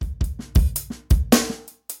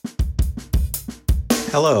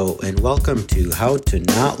Hello and welcome to How to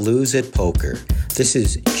Not Lose at Poker. This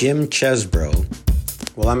is Jim Chesbro.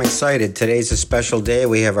 Well, I'm excited. Today's a special day.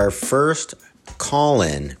 We have our first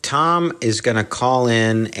call-in. Tom is going to call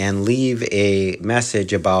in and leave a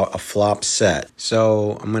message about a flop set.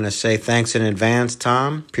 So I'm going to say thanks in advance,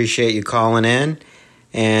 Tom. Appreciate you calling in.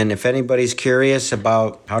 And if anybody's curious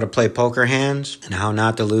about how to play poker hands and how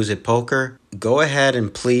not to lose at poker, go ahead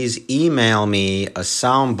and please email me a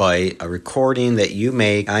soundbite, a recording that you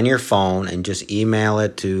make on your phone, and just email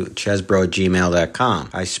it to chesbro@gmail.com.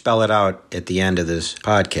 I spell it out at the end of this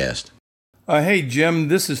podcast. Hey, Jim,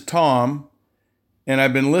 this is Tom, and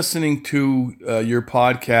I've been listening to your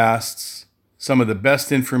podcasts, some of the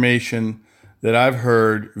best information that I've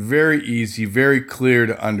heard, very easy, very clear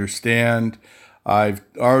to understand. I've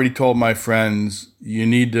already told my friends you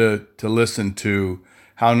need to listen to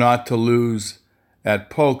How Not to Lose at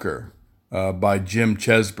Poker by Jim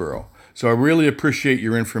Chesbro. So I really appreciate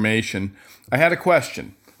your information. I had a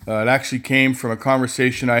question. It actually came from a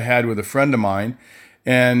conversation I had with a friend of mine,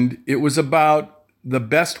 and it was about the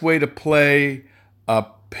best way to play a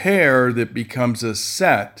pair that becomes a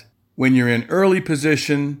set when you're in early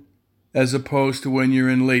position as opposed to when you're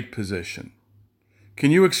in late position. Can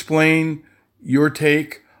you explain your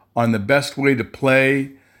take on the best way to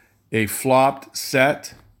play a flopped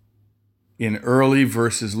set in early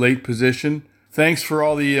versus late position? Thanks for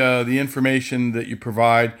all the information that you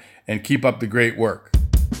provide, and keep up the great work.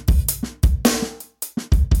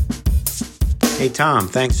 Hey, Tom,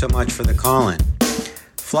 thanks so much for the call-in.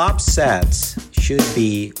 Flop sets should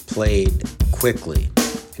be played quickly.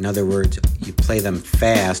 In other words, you play them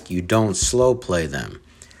fast, you don't slow play them.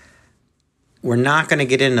 We're not going to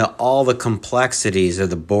get into all the complexities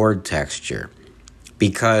of the board texture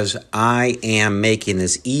because I am making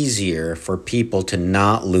this easier for people to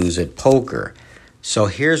not lose at poker. So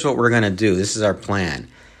here's what we're going to do. This is our plan.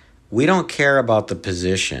 We don't care about the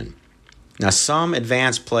position. Now, some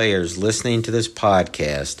advanced players listening to this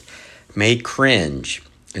podcast may cringe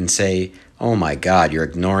and say, oh my God, you're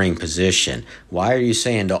ignoring position. Why are you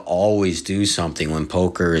saying to always do something when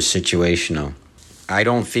poker is situational? I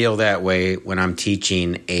don't feel that way when I'm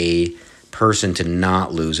teaching a person to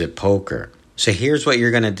not lose at poker. So here's what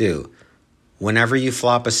you're going to do. Whenever you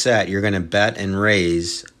flop a set, you're going to bet and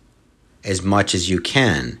raise as much as you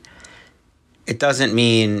can. It doesn't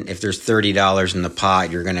mean if there's $30 in the pot,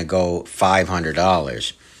 you're going to go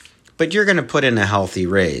 $500. But you're going to put in a healthy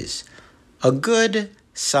raise. A good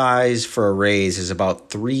size for a raise is about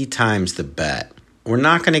 3 times the bet. We're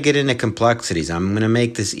not going to get into complexities. I'm going to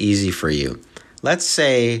make this easy for you. Let's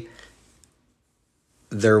say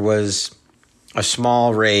there was a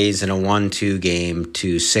small raise in a 1-2 game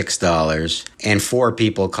to $6 and 4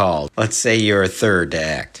 people called. Let's say you're a third to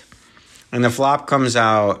act. And the flop comes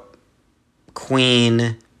out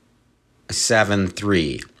Queen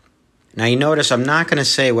 7-3. Now you notice I'm not going to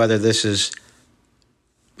say whether this is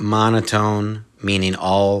monotone, meaning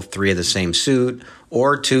all 3 of the same suit,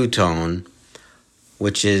 or two-tone,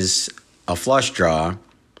 which is a flush draw,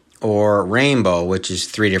 or rainbow, which is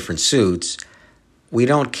 3 different suits. We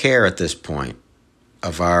don't care at this point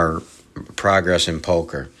of our progress in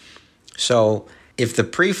poker. So if the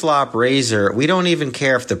pre-flop raiser, we don't even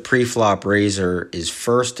care if the pre-flop raiser is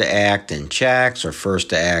first to act in checks or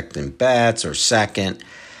first to act in bets or second.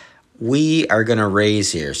 We are going to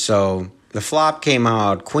raise here. So the flop came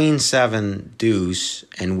out Queen 7 deuce,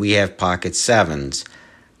 and we have pocket 7s.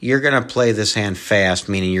 You're going to play this hand fast,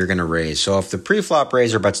 meaning you're going to raise. So if the pre-flop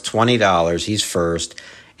raiser bets $20, he's first,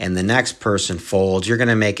 and the next person folds, you're going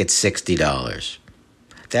to make it $60.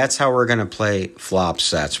 That's how we're going to play flop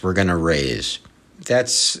sets. We're going to raise.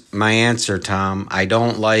 That's my answer, Tom. I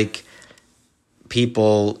don't like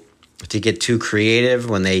people to get too creative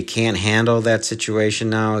when they can't handle that situation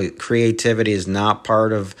now. Creativity is not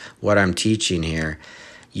part of what I'm teaching here.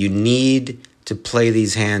 You need to play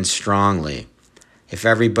these hands strongly. If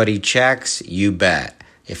everybody checks, you bet.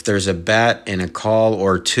 If there's a bet and a call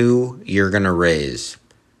or 2, you're going to raise.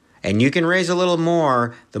 And you can raise a little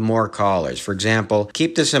more the more callers. For example,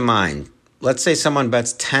 keep this in mind. Let's say someone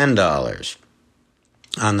bets $10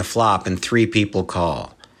 on the flop and 3 people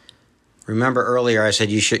call. Remember earlier I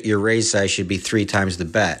said your raise size should be 3 times the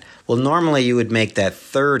bet. Well, normally you would make that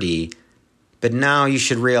 30, but now you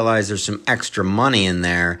should realize there's some extra money in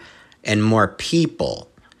there and more people.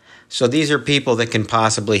 So these are people that can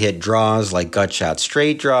possibly hit draws like gut shot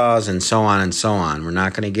straight draws and so on and so on. We're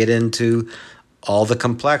not going to get into all the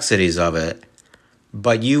complexities of it,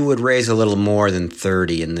 but you would raise a little more than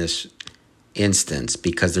 30 in this instance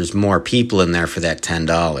because there's more people in there for that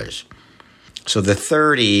 $10. So the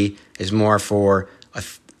 30 is more for a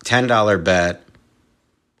 $10 bet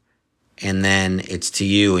and then it's to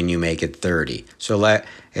you and you make it 30. So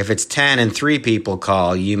if it's 10 and 3 people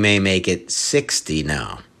call, you may make it 60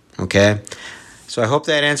 now, okay? So I hope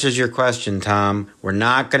that answers your question, Tom. We're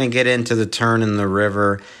not going to get into the turn in the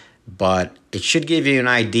river, but it should give you an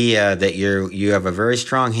idea that you have a very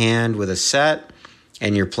strong hand with a set,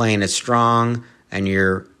 and you're playing it strong, and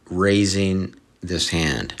you're raising this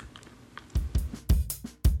hand.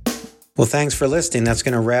 Well, thanks for listening. That's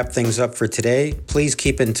going to wrap things up for today. Please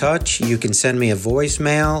keep in touch. You can send me a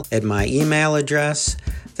voicemail at my email address.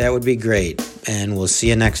 That would be great. And we'll see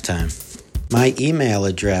you next time. My email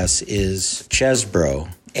address is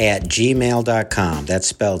chesebrough@gmail.com. That's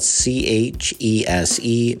spelled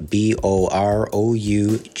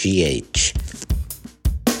CHESEBOROUGH.